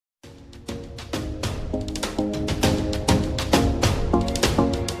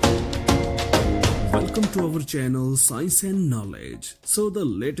Welcome to our channel Science and Knowledge. So the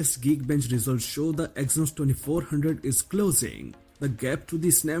latest Geekbench results show the Exynos 2400 is closing the gap to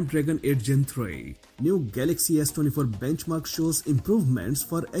the Snapdragon 8 Gen 3. New Galaxy S24 benchmark shows improvements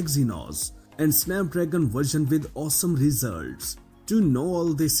for Exynos and Snapdragon version with awesome results. To know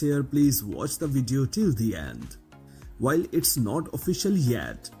all this here, please watch the video till the end. While it's not official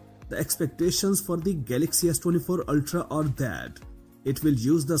yet, the expectations for the Galaxy S24 Ultra are that it will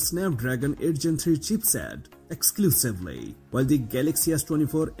use the Snapdragon 8 Gen 3 chipset exclusively, while the Galaxy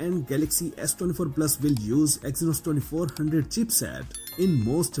S24 and Galaxy S24 Plus will use Exynos 2400 chipset in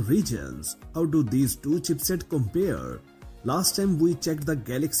most regions. How do these two chipsets compare? Last time we checked, the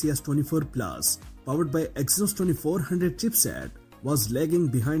Galaxy S24 Plus, powered by Exynos 2400 chipset, was lagging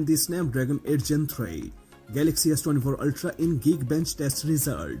behind the Snapdragon 8 Gen 3 Galaxy S24 Ultra in Geekbench test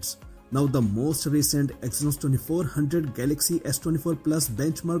results. Now the most recent Exynos 2400 Galaxy S24 Plus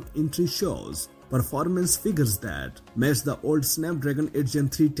benchmark entry shows performance figures that match the old Snapdragon 8 Gen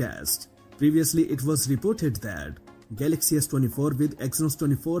 3 test. Previously it was reported that Galaxy S24 with Exynos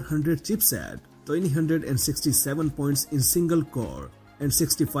 2400 chipset 267 points in single core and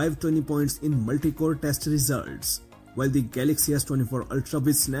 6520 points in multi-core test results, while the Galaxy S24 Ultra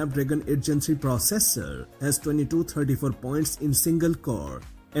with Snapdragon 8 Gen 3 processor has 2234 points in single core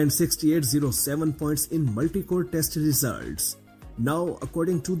and 6807 points in multi-core test results. Now,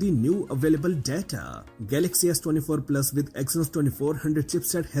 according to the new available data, Galaxy S24 Plus with Exynos 2400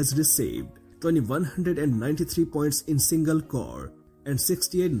 chipset has received 2193 points in single core and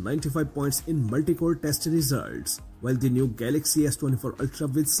 6895 points in multi-core test results, while the new Galaxy S24 Ultra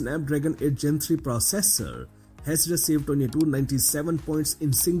with Snapdragon 8 Gen 3 processor has received 2297 points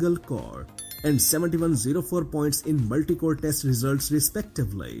in single core and 7104 points in multi-core test results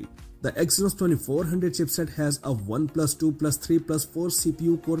respectively. The Exynos 2400 chipset has a 1 plus 2 plus 3 plus 4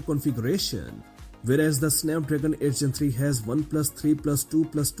 CPU core configuration, whereas the Snapdragon 8 Gen 3 has 1 plus 3 plus 2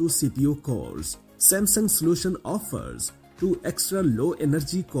 plus 2 CPU cores. Samsung solution offers 2 extra low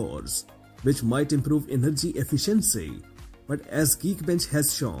energy cores, which might improve energy efficiency, but as Geekbench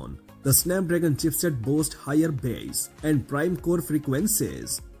has shown, the Snapdragon chipset boasts higher base and prime core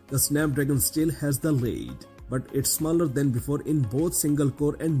frequencies. The Snapdragon still has the lead, but it's smaller than before in both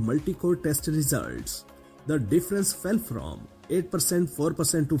single-core and multi-core test results. The difference fell from 8%,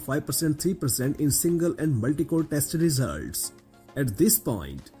 4% to 5%, 3% in single and multi-core test results. At this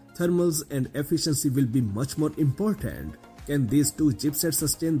point, thermals and efficiency will be much more important. Can these two chipsets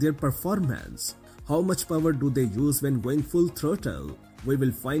sustain their performance? How much power do they use when going full throttle? We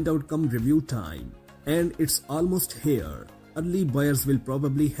will find out come review time. And it's almost here. Early buyers will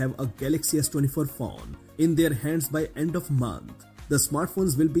probably have a Galaxy S24 phone in their hands by end of month. The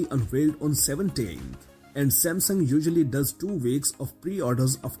smartphones will be unveiled on 17th, and Samsung usually does 2 weeks of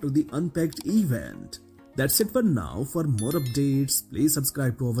pre-orders after the Unpacked event. That's it for now. For more updates, please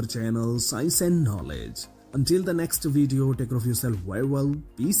subscribe to our channel Science and Knowledge. Until the next video, take care of yourself very well.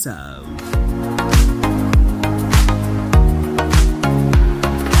 Peace out.